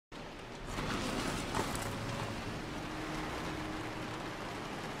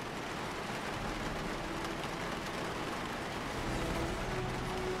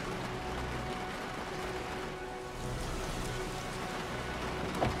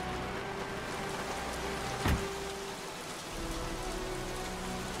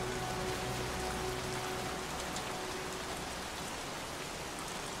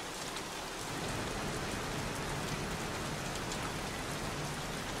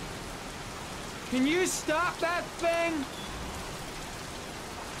Can you stop that thing?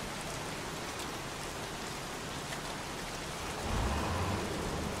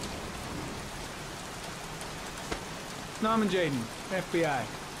 Norman Jaden, FBI.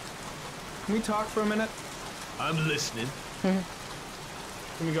 Can we talk for a minute? I'm listening. Can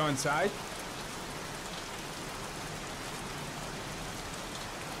we go inside?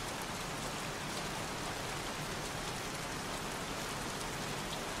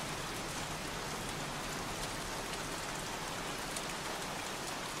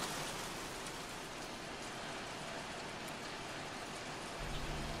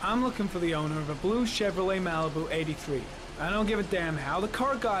 I'm looking for the owner of a blue Chevrolet Malibu 83. I don't give a damn how the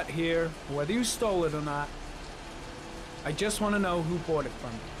car got here, or whether you stole it or not. I just want to know who bought it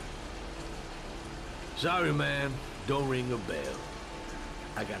from you. Sorry, man. Don't ring a bell.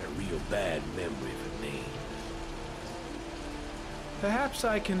 I got a real bad memory for names. Perhaps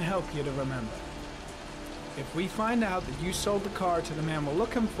I can help you to remember. If we find out that you sold the car to the man we're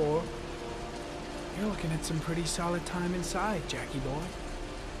looking for, you're looking at some pretty solid time inside, Jackie boy.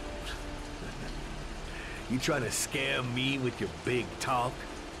 You trying to scare me with your big talk?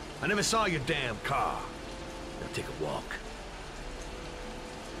 I never saw your damn car. Now take a walk.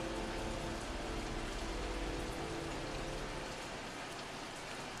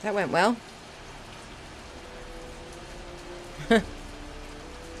 That went well. Okay.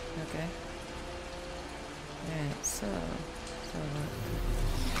 Alright, so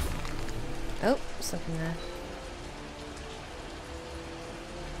oh, something there.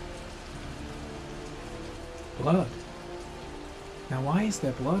 Blood. Now why is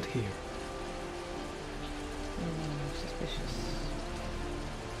there blood here? Suspicious.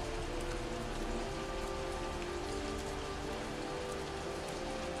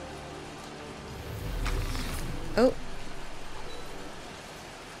 Oh.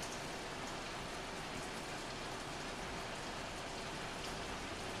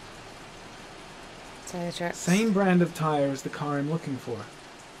 Tire tracks. Same brand of tire as the car I'm looking for.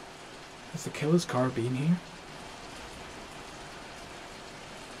 Has the killer's car been here?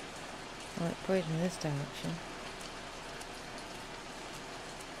 Well, it pointed in this direction.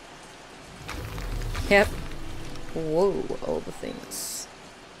 Yep. Whoa, all the things.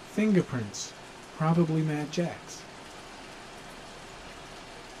 Fingerprints. Probably Mad Jack's.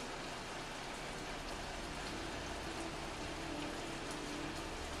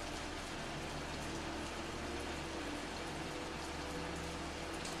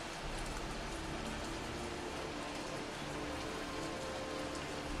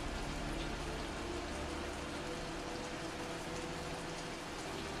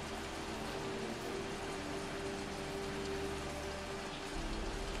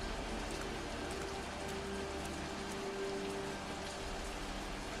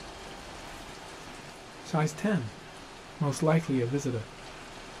 Size 10. Most likely a visitor.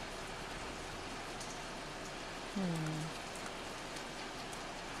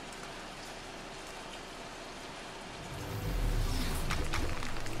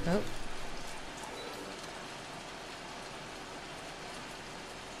 Oh.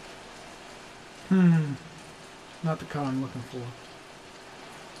 Not the car I'm looking for.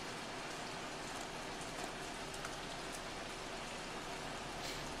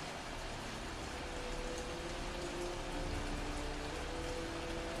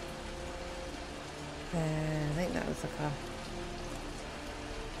 I think that was the car.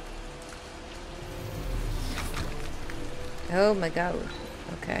 Oh my god.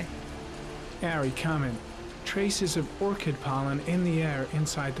 Okay. Airy comment. Traces of orchid pollen in the air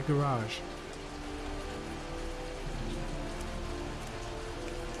inside the garage.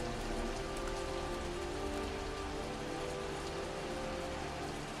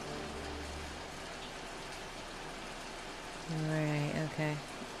 Right, okay.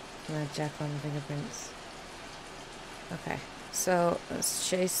 Mad Jack on the fingerprints. Okay, so let's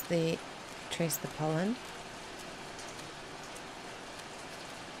trace the pollen.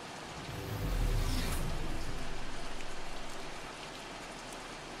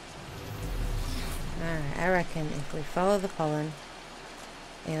 Alright, I reckon if we follow the pollen,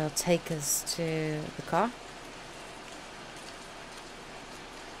 it'll take us to the car.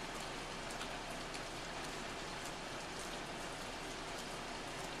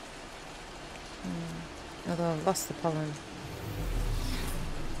 Although I've lost the pollen.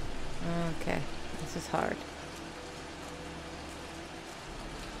 Okay, this is hard.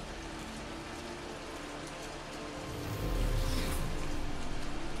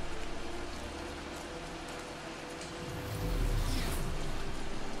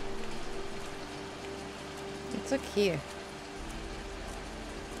 Let's look here.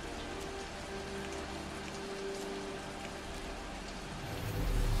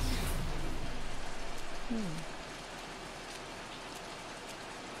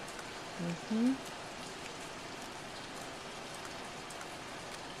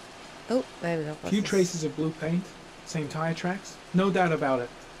 Oh, there we go. A few traces of blue paint. Same tire tracks. No doubt about it.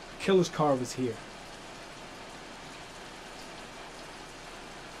 The killer's car was here.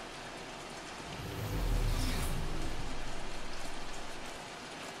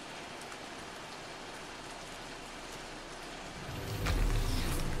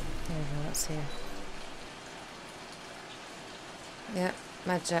 There we go, that's here. Yep,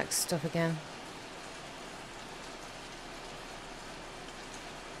 Mad Jack's stuff again.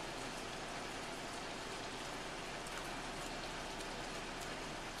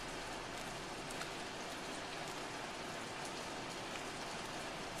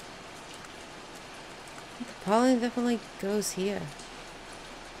 Pollen definitely goes here.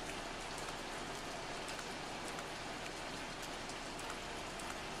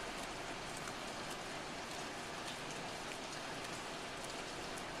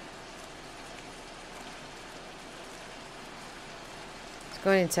 Let's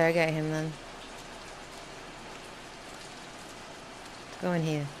go and interrogate him then. Let's go in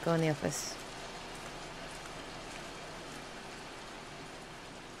here. Go in the office.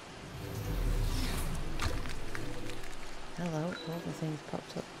 Hello, all the things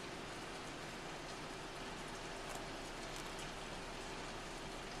popped up.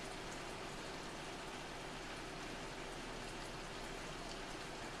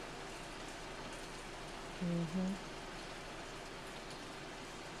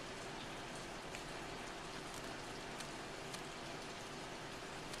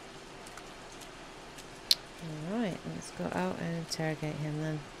 Alright, let's go out and interrogate him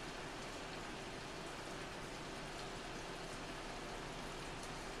then.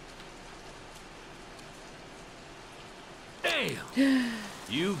 Damn!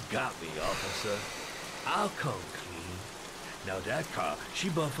 You got me, officer. I'll come clean. Now that car, she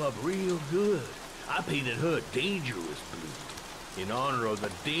buff up real good. I painted her dangerous blue, in honor of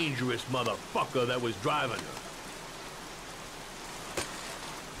the dangerous motherfucker that was driving her.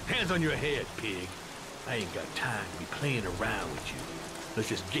 Hands on your head, pig. I ain't got time to be playing around with you. Let's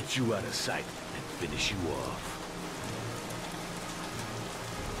just get you out of sight and finish you off.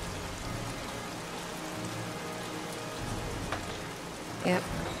 Yep.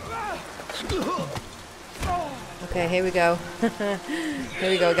 Okay, here we go. Here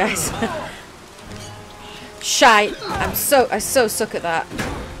we go, guys. Shite! I so suck at that.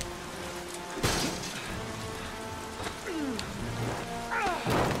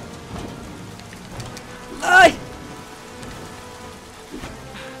 Ay!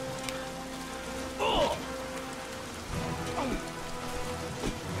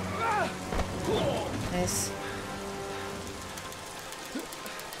 Nice.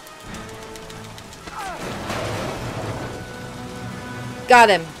 Got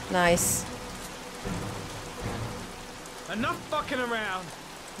him. Nice. Enough fucking around.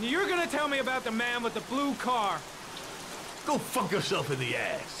 You're gonna tell me about the man with the blue car. Go fuck yourself in the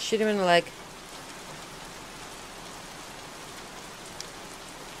ass. Shoot him in the leg.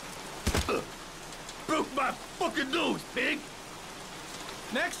 Broke my fucking nose, pig.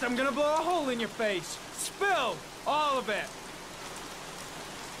 Next, I'm gonna blow a hole in your face. Spill all of it.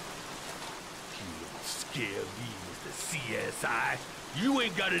 You don't scare me, Mr. CSI. You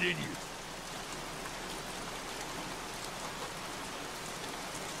ain't got it in you.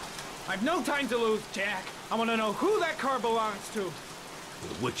 I've no time to lose, Jack. I want to know who that car belongs to.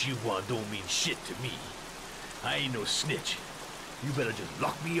 Well, what you want don't mean shit to me. I ain't no snitch. You better just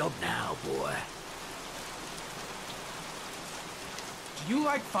lock me up now, boy. Do you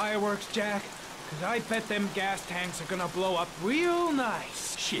like fireworks, Jack? Because I bet them gas tanks are gonna blow up real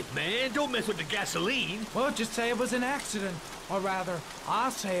nice. Shit, man, don't mess with the gasoline. Well, just say it was an accident. Or rather,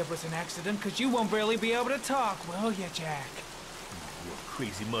 I'll say it was an accident because you won't really be able to talk, will you, Jack? You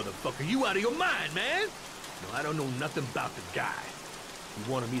crazy motherfucker. You out of your mind, man. No, I don't know nothing about the guy.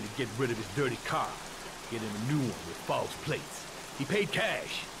 He wanted me to get rid of his dirty car. Get him a new one with false plates. He paid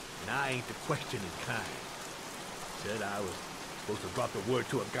cash, and I ain't the questioning kind. Said I was supposed to drop the word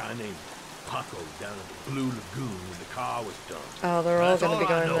to a guy named Paco down at the Blue Lagoon when the car was done. Oh, they're all going to be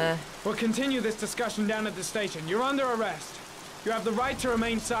going there. We'll continue this discussion down at the station. You're under arrest. You have the right to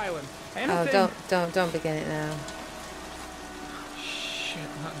remain silent. Anything... Oh, don't begin it now. Shit,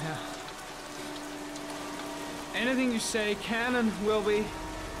 not now. Anything you say can and will be.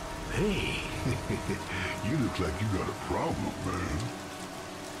 Hey, you look like you got a problem, man.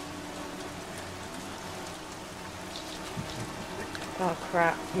 Oh,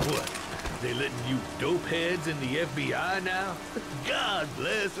 crap. what? They letting you dope heads in the FBI now? God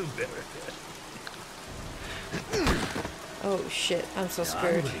bless America. Oh shit, I'm so Now, I'm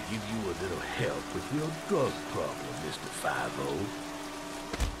screwed. gonna give you a little help with your drug problem, Mr. 5-0.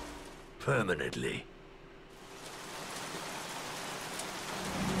 Permanently.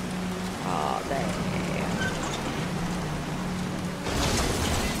 Oh, there.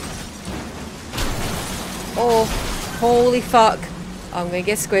 Oh, holy fuck. I'm gonna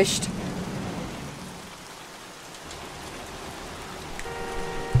get squished.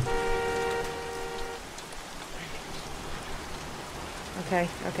 Okay,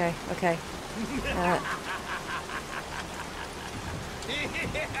 okay, okay.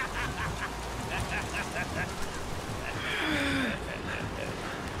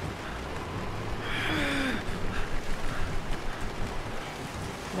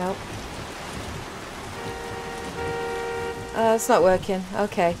 Nope. It's not working.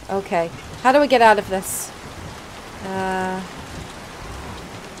 Okay, okay. How do we get out of this?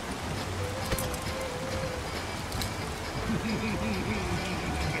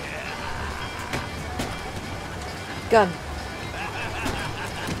 Gun.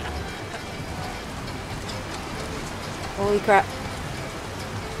 Holy crap.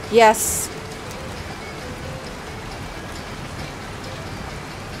 Yes.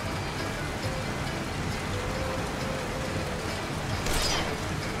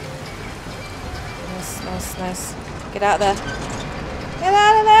 Nice, nice, nice. Get out of there. Get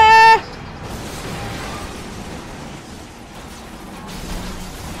out of there!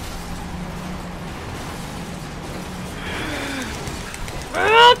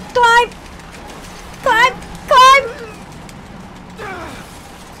 Climb! Climb! Climb!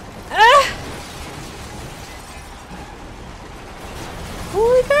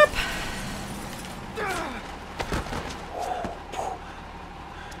 Holy crap!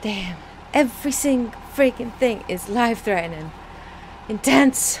 Damn. Every single freaking thing is life-threatening.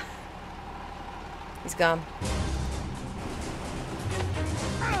 Intense. He's gone.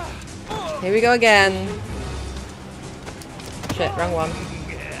 Here we go again. Shit, wrong one.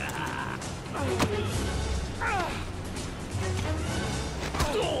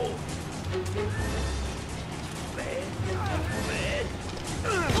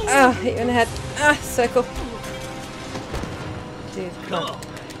 Ah, hit you in the head. Ah, circle. Dude, come on.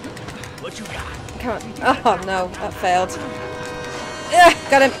 What you got? Come on. Oh no, that failed. Yeah,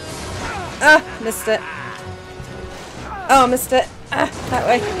 got him. Ah, missed it. Oh, missed it. Ah, that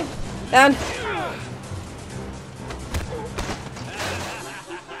way. Down.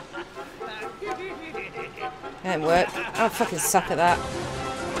 That didn't work. I fucking suck at that.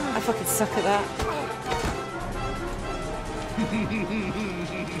 I fucking suck at that.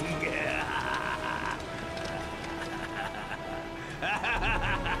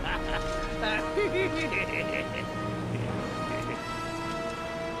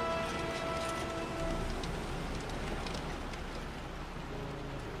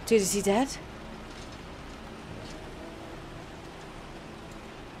 Dude, is he dead?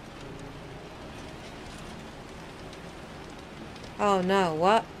 Oh no,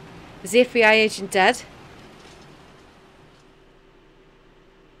 what? Is the FBI agent dead?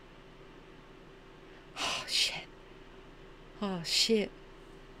 Oh shit. Oh shit.